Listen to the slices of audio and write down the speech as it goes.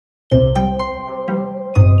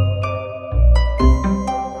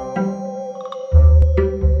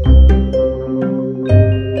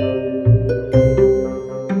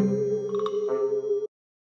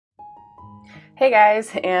Hey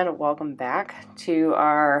guys, and welcome back to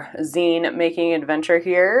our zine making adventure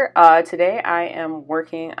here. Today I am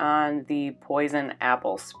working on the poison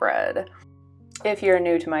apple spread. If you're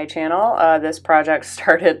new to my channel, this project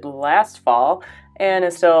started last fall and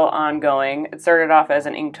is still ongoing. It started off as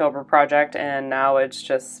an Inktober project and now it's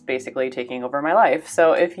just basically taking over my life.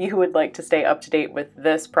 So if you would like to stay up to date with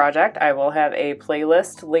this project, I will have a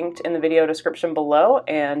playlist linked in the video description below,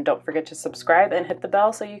 and don't forget to subscribe and hit the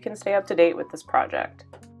bell so you can stay up to date with this project.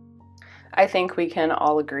 I think we can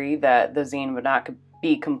all agree that the zine would not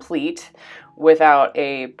be complete without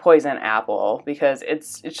a poison apple, because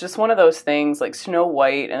it's just one of those things. Like Snow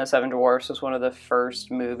White and the Seven Dwarfs was one of the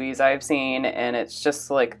first movies I've seen, and it's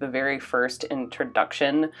just like the very first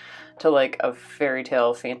introduction to like a fairy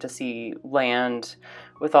tale fantasy land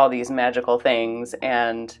with all these magical things,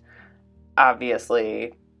 and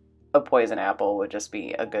obviously a poison apple would just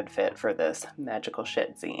be a good fit for this magical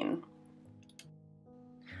shit zine.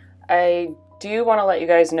 I do want to let you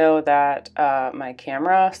guys know that my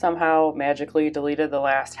camera somehow magically deleted the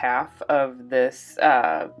last half of this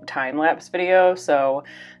time-lapse video, so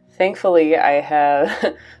thankfully I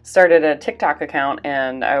have started a TikTok account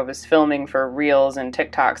and I was filming for Reels and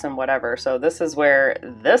TikToks and whatever, so this is where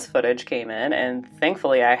this footage came in, and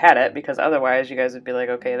thankfully I had it, because otherwise you guys would be like,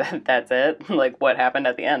 okay, that's it? Like, what happened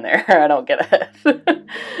at the end there? I don't get it.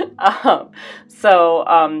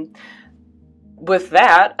 With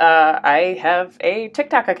that, I have a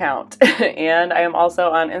TikTok account and I am also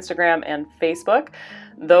on Instagram and Facebook.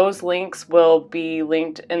 Those links will be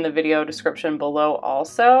linked in the video description below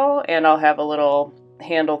also, and I'll have a little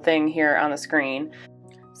handle thing here on the screen.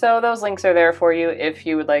 So those links are there for you if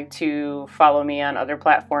you would like to follow me on other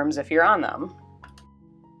platforms if you're on them.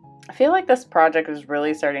 I feel like this project is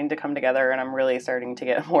really starting to come together and I'm really starting to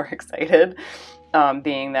get more excited.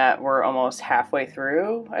 Being that we're almost halfway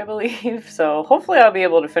through, I believe. So hopefully I'll be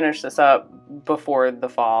able to finish this up before the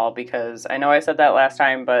fall, because I know I said that last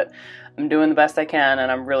time, but I'm doing the best I can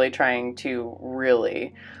and I'm really trying to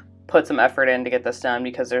really put some effort in to get this done,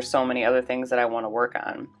 because there's so many other things that I want to work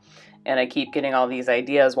on. And I keep getting all these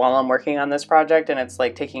ideas while I'm working on this project, and it's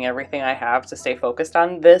like taking everything I have to stay focused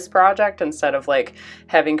on this project instead of like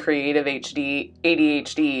having creative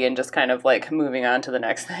ADHD and just kind of like moving on to the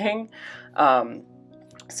next thing.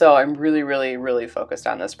 So I'm really focused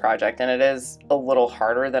on this project, and it is a little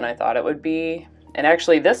harder than I thought it would be. And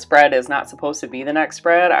actually this spread is not supposed to be the next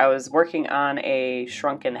spread. I was working on a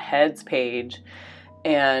shrunken heads page,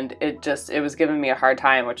 and it was giving me a hard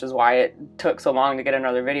time, which is why it took so long to get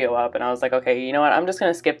another video up. And I was like, okay, you know what, I'm just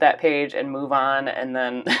gonna skip that page and move on, and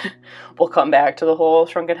then we'll come back to the whole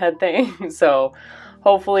shrunken head thing. So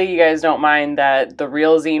hopefully you guys don't mind that the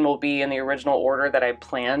real zine will be in the original order that I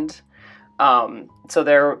planned. So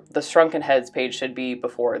the shrunken heads page should be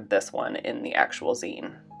before this one in the actual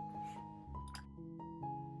zine.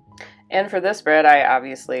 And for this spread, I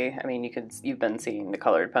mean, you've been seeing the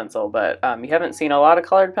colored pencil, but you haven't seen a lot of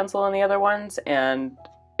colored pencil in the other ones, and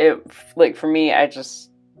like for me,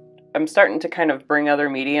 I'm starting to kind of bring other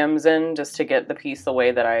mediums in just to get the piece the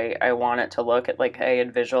way that I want it to look. Like I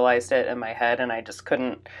had visualized it in my head, and I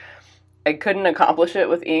couldn't accomplish it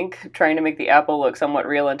with ink, trying to make the apple look somewhat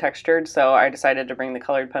real and textured, so I decided to bring the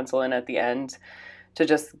colored pencil in at the end to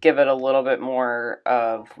just give it a little bit more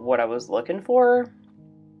of what I was looking for.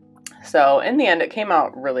 So in the end, it came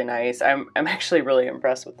out really nice. I'm actually really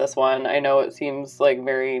impressed with this one. I know it seems like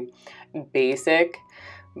very basic,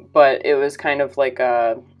 but it was kind of like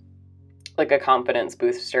a confidence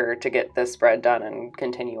booster to get this spread done and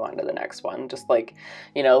continue on to the next one. Just like,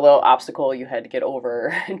 you know, a little obstacle you had to get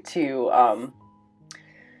over to,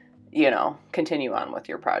 you know, continue on with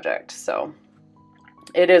your project. So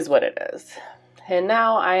it is what it is. And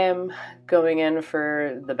now I am going in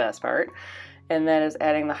for the best part, and that is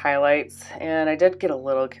adding the highlights. And I did get a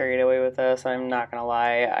little carried away with this, I'm not gonna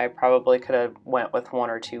lie. I probably could have went with one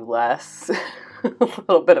or two less, a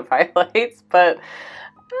little bit of highlights, but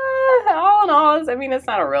all in all, I mean, it's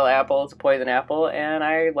not a real apple, it's a poison apple, and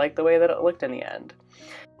I like the way that it looked in the end.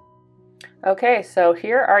 Okay, so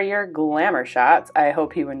here are your glamour shots. I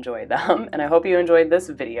hope you enjoyed them, and I hope you enjoyed this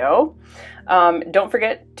video. Don't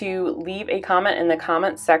forget to leave a comment in the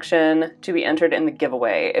comments section to be entered in the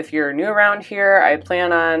giveaway. If you're new around here, I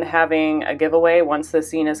plan on having a giveaway once the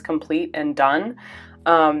scene is complete and done.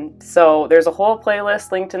 So there's a whole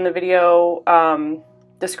playlist linked in the video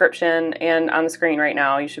description and on the screen right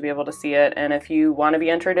now. You should be able to see it, and if you want to be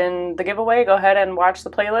entered in the giveaway, go ahead and watch the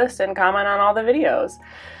playlist and comment on all the videos.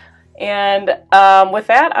 And with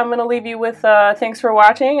that, I'm going to leave you with thanks for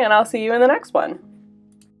watching, and I'll see you in the next one.